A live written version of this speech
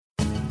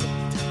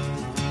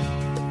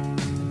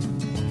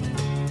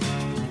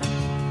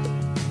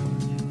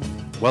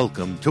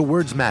Welcome to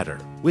Words Matter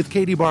with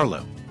Katie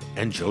Barlow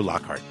and Joe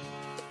Lockhart.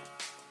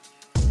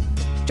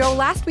 Joe,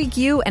 last week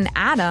you and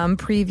Adam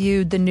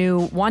previewed the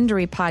new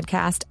Wondery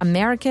podcast,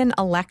 American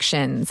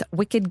Elections,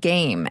 Wicked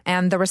Game,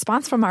 and the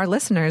response from our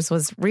listeners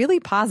was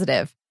really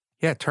positive.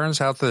 Yeah, it turns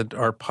out that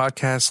our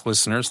podcast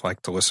listeners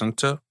like to listen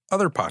to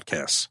other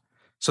podcasts.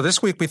 So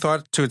this week we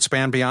thought to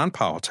expand beyond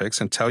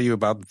politics and tell you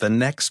about The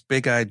Next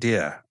Big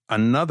Idea,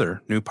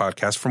 another new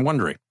podcast from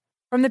Wondery.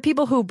 From the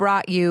people who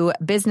brought you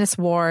Business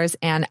Wars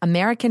and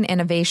American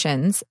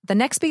Innovations, The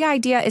Next Big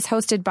Idea is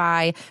hosted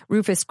by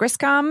Rufus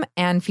Griscom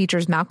and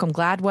features Malcolm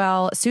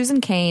Gladwell,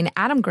 Susan Cain,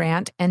 Adam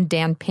Grant, and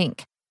Dan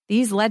Pink.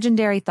 These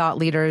legendary thought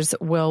leaders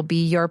will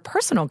be your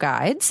personal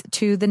guides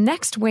to the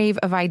next wave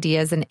of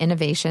ideas and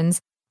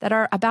innovations that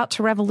are about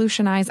to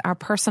revolutionize our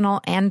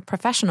personal and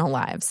professional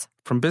lives.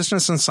 From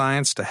business and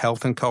science to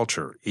health and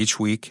culture, each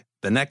week,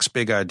 The Next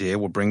Big Idea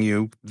will bring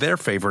you their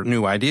favorite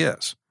new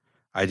ideas.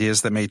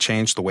 Ideas that may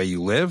change the way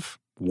you live,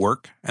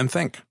 work, and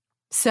think.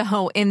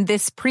 So in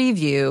this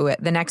preview,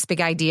 The Next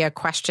Big Idea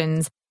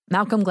questions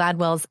Malcolm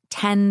Gladwell's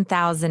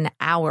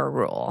 10,000-hour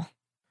rule.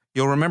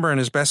 You'll remember in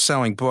his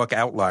best-selling book,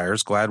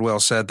 Outliers, Gladwell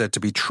said that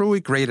to be truly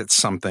great at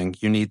something,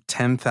 you need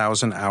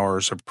 10,000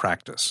 hours of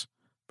practice.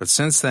 But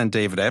since then,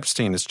 David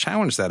Epstein has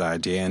challenged that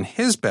idea in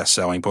his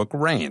best-selling book,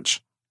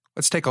 Range.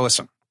 Let's take a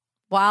listen.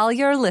 While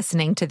you're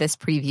listening to this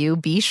preview,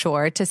 be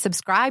sure to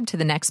subscribe to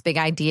The Next Big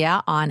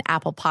Idea on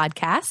Apple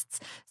Podcasts,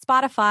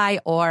 Spotify,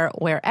 or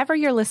wherever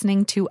you're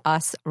listening to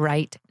us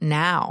right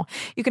now.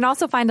 You can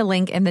also find a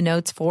link in the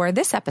notes for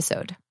this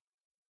episode.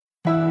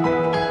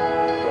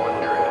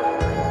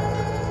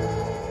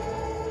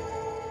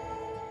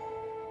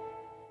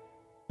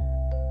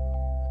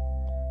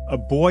 A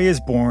boy is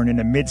born in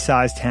a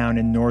mid-sized town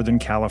in Northern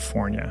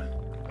California.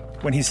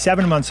 When he's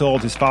 7 months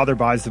old, his father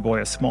buys the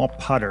boy a small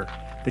putter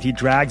that he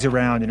drags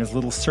around in his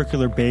little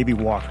circular baby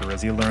walker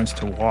as he learns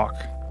to walk.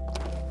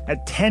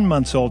 At 10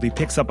 months old, he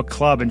picks up a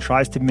club and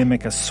tries to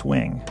mimic a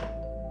swing.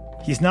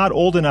 He's not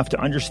old enough to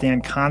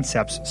understand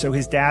concepts, so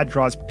his dad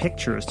draws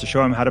pictures to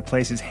show him how to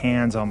place his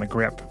hands on the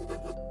grip.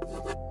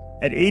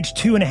 At age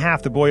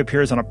 2.5, the boy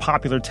appears on a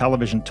popular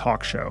television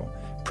talk show.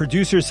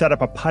 Producers set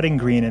up a putting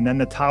green, and then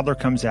the toddler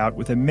comes out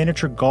with a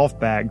miniature golf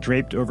bag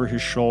draped over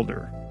his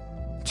shoulder.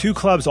 2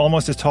 clubs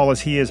almost as tall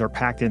as he is are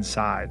packed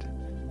inside.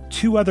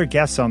 2 other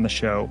guests on the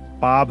show,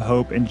 Bob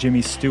Hope and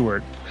Jimmy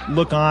Stewart,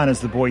 look on as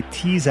the boy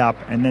tees up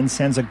and then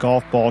sends a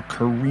golf ball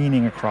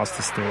careening across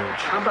the stage.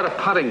 How about a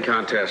putting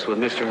contest with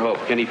Mr. Hope?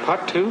 Can he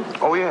putt too?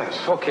 Oh,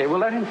 yes. Okay, well,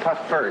 let him putt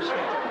first.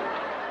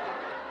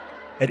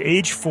 At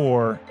age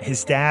 4,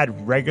 his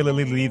dad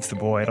regularly leaves the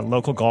boy at a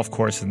local golf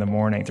course in the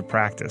morning to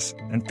practice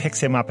and picks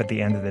him up at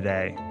the end of the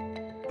day.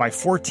 By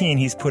 14,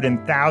 he's put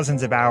in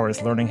thousands of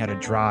hours learning how to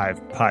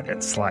drive, putt,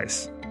 and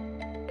slice.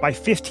 By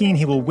 15,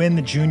 he will win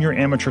the Junior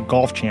Amateur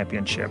Golf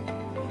Championship.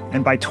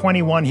 And by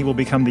 21, he will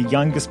become the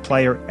youngest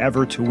player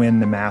ever to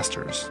win the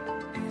Masters.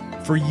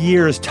 For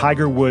years,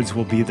 Tiger Woods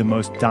will be the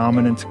most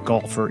dominant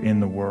golfer in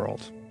the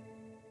world.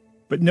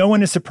 But no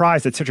one is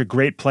surprised that such a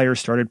great player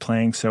started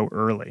playing so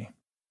early,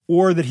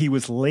 or that he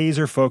was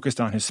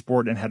laser-focused on his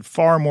sport and had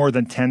far more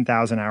than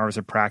 10,000 hours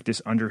of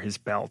practice under his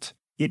belt.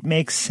 It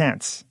makes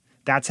sense.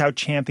 That's how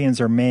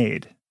champions are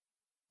made.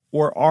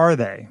 Or are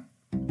they?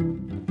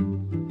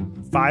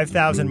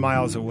 5,000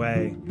 miles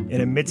away,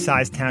 in a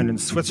mid-sized town in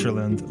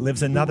Switzerland,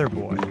 lives another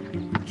boy.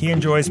 He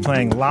enjoys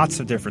playing lots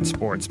of different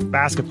sports: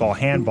 basketball,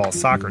 handball,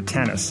 soccer,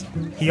 tennis.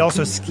 He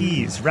also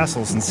skis,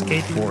 wrestles, and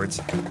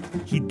skateboards.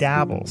 He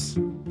dabbles.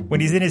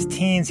 When he's in his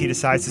teens, he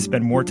decides to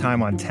spend more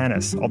time on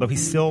tennis, although he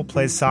still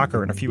plays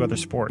soccer and a few other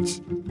sports.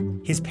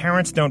 His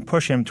parents don't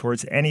push him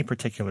towards any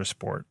particular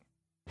sport.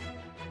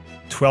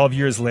 12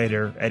 years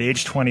later, at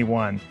age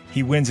 21,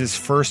 he wins his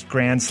first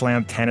Grand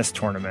Slam tennis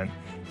tournament,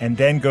 and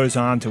then goes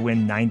on to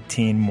win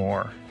 19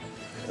 more.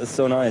 It's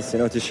so nice,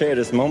 to share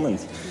this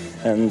moment.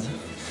 And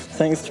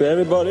thanks to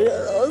everybody. It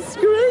was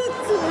great.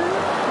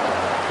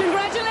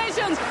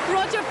 Congratulations,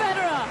 Roger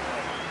Federer.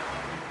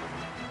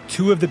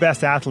 2 of the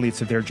best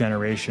athletes of their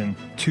generation,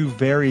 2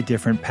 very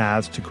different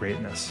paths to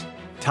greatness.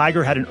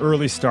 Tiger had an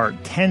early start,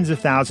 tens of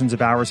thousands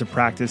of hours of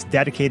practice,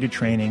 dedicated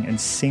training, and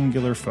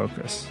singular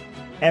focus.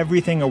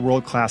 Everything a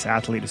world-class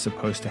athlete is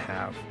supposed to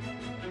have.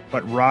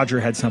 But Roger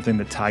had something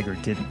that Tiger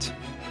didn't.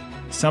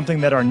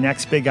 Something that our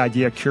Next Big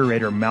Idea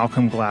curator,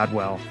 Malcolm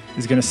Gladwell,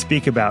 is going to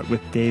speak about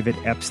with David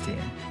Epstein.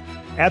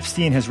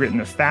 Epstein has written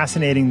a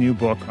fascinating new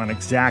book on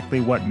exactly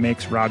what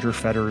makes Roger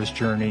Federer's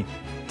journey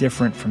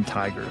different from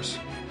Tiger's.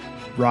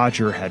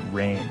 Roger had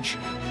range.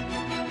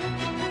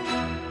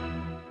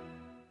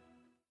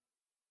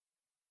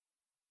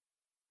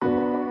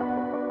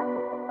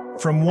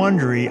 From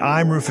Wondery,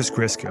 I'm Rufus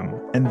Griscom,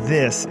 and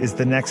this is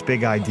The Next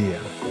Big Idea.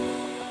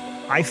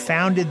 I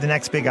founded the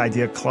Next Big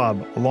Idea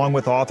Club, along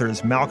with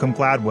authors Malcolm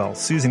Gladwell,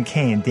 Susan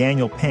Cain,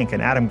 Daniel Pink,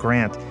 and Adam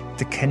Grant,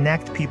 to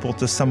connect people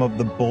to some of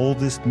the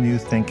boldest new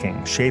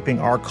thinking, shaping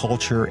our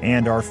culture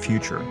and our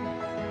future.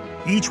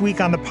 Each week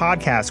on the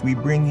podcast, we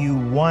bring you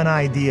one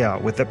idea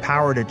with the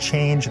power to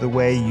change the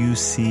way you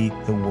see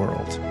the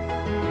world.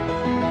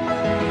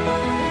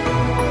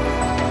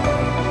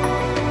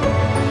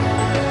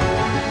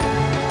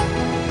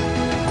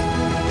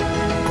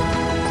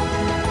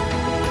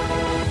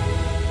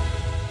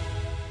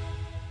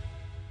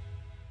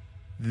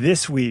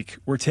 This week,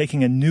 we're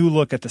taking a new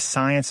look at the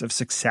science of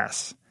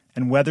success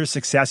and whether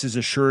success is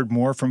assured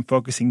more from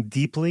focusing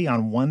deeply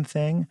on one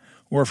thing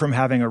or from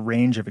having a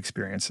range of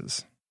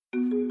experiences.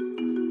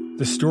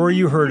 The story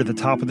you heard at the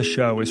top of the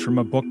show is from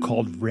a book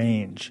called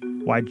Range: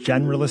 Why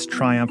Generalists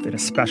Triumph in a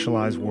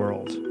Specialized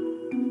World.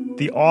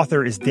 The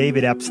author is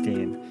David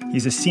Epstein.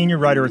 He's a senior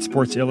writer at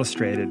Sports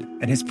Illustrated,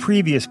 and his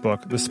previous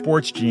book, The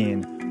Sports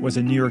Gene, was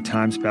a New York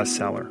Times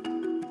bestseller.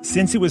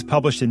 Since it was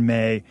published in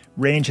May,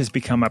 Range has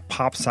become a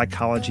pop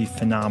psychology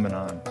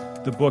phenomenon,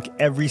 the book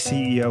every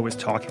CEO is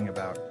talking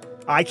about.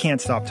 I can't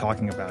stop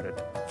talking about it,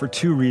 for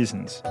two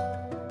reasons.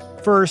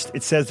 First,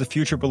 it says the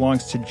future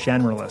belongs to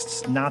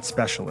generalists, not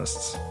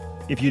specialists.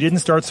 If you didn't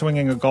start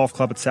swinging a golf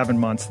club at 7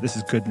 months, this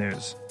is good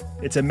news.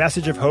 It's a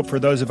message of hope for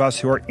those of us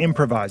who are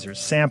improvisers,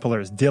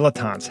 samplers,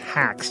 dilettantes,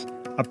 hacks.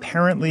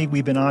 Apparently,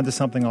 we've been onto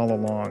something all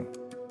along.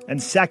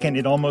 And second,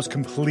 it almost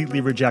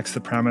completely rejects the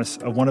premise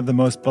of one of the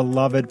most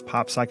beloved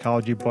pop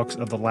psychology books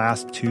of the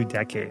last 2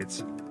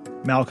 decades,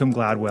 Malcolm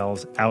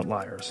Gladwell's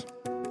Outliers.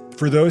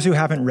 For those who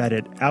haven't read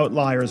it,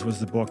 Outliers was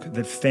the book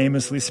that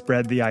famously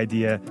spread the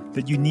idea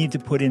that you need to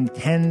put in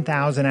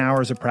 10,000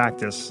 hours of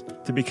practice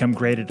to become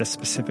great at a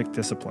specific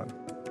discipline.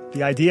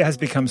 The idea has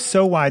become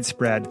so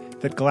widespread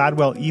that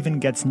Gladwell even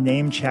gets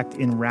name-checked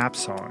in rap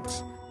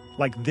songs,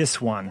 like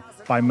this one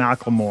by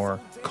Macklemore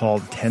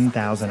called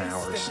 10,000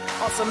 Hours.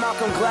 Also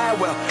Malcolm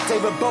Gladwell,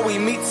 David Bowie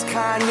meets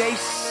Kanye.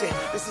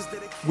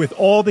 With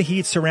all the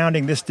heat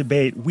surrounding this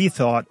debate, we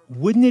thought,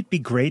 wouldn't it be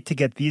great to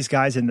get these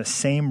guys in the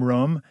same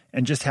room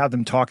and just have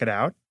them talk it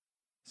out?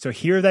 So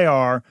here they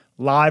are,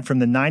 live from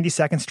the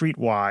 92nd Street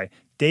Y,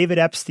 David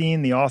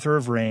Epstein, the author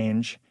of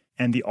Range,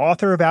 and the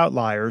author of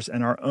Outliers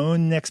and our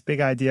own Next Big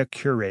Idea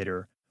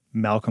curator,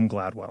 Malcolm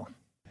Gladwell.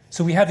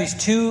 So we have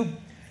these two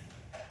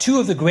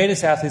of the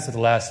greatest athletes of the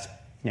last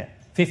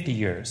 50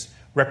 years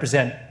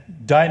represent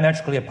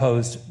diametrically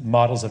opposed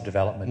models of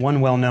development.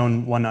 One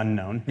well-known, one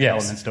unknown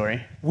development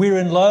story. We're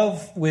in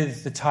love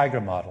with the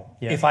Tiger model.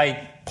 Yeah. If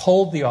I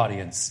polled the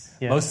audience,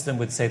 most of them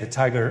would say the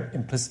Tiger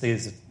implicitly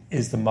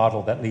is the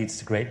model that leads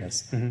to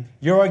greatness. Mm-hmm.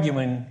 You're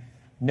arguing,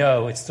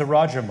 no, it's the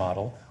Roger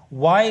model.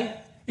 Why?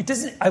 It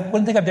doesn't.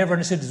 One thing I've never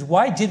understood is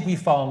why did we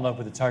fall in love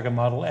with the Tiger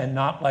model and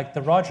not like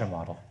the Roger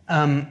model?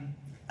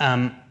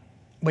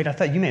 Wait, I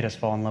thought you made us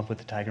fall in love with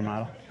the Tiger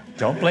model.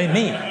 Don't blame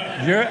me.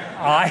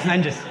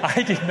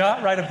 I did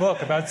not write a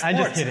book about sports. I'm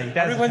just kidding.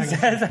 Everyone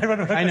says I wrote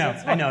a book about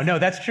sports. I know. No,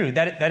 that's true.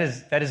 That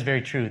is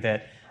very true.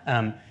 That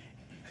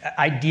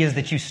ideas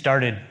that you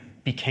started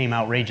became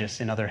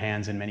outrageous in other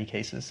hands in many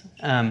cases.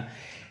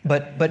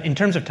 But in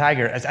terms of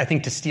Tiger, I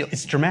think to steal,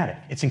 it's dramatic.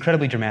 It's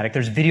incredibly dramatic.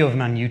 There's video of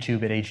him on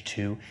YouTube at age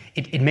 2.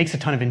 It makes a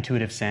ton of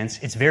intuitive sense.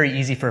 It's very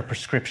easy for a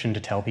prescription to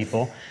tell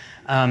people.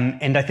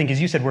 And I think,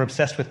 as you said, we're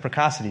obsessed with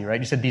precocity, right?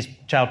 You said these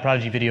child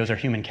prodigy videos are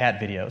human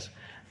cat videos.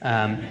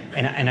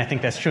 And I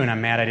think that's true, and I'm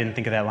mad I didn't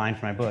think of that line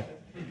for my book.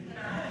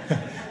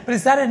 But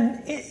is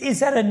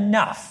that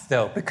enough,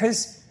 though?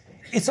 Because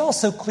it's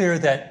also clear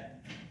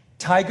that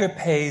Tiger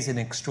pays an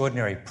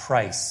extraordinary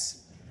price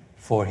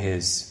for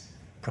his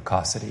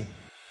precocity.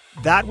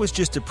 That was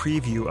just a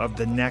preview of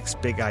The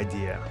Next Big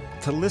Idea.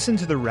 To listen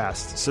to the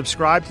rest,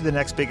 subscribe to The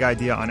Next Big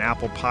Idea on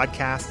Apple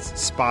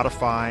Podcasts,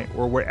 Spotify,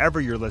 or wherever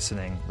you're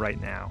listening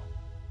right now.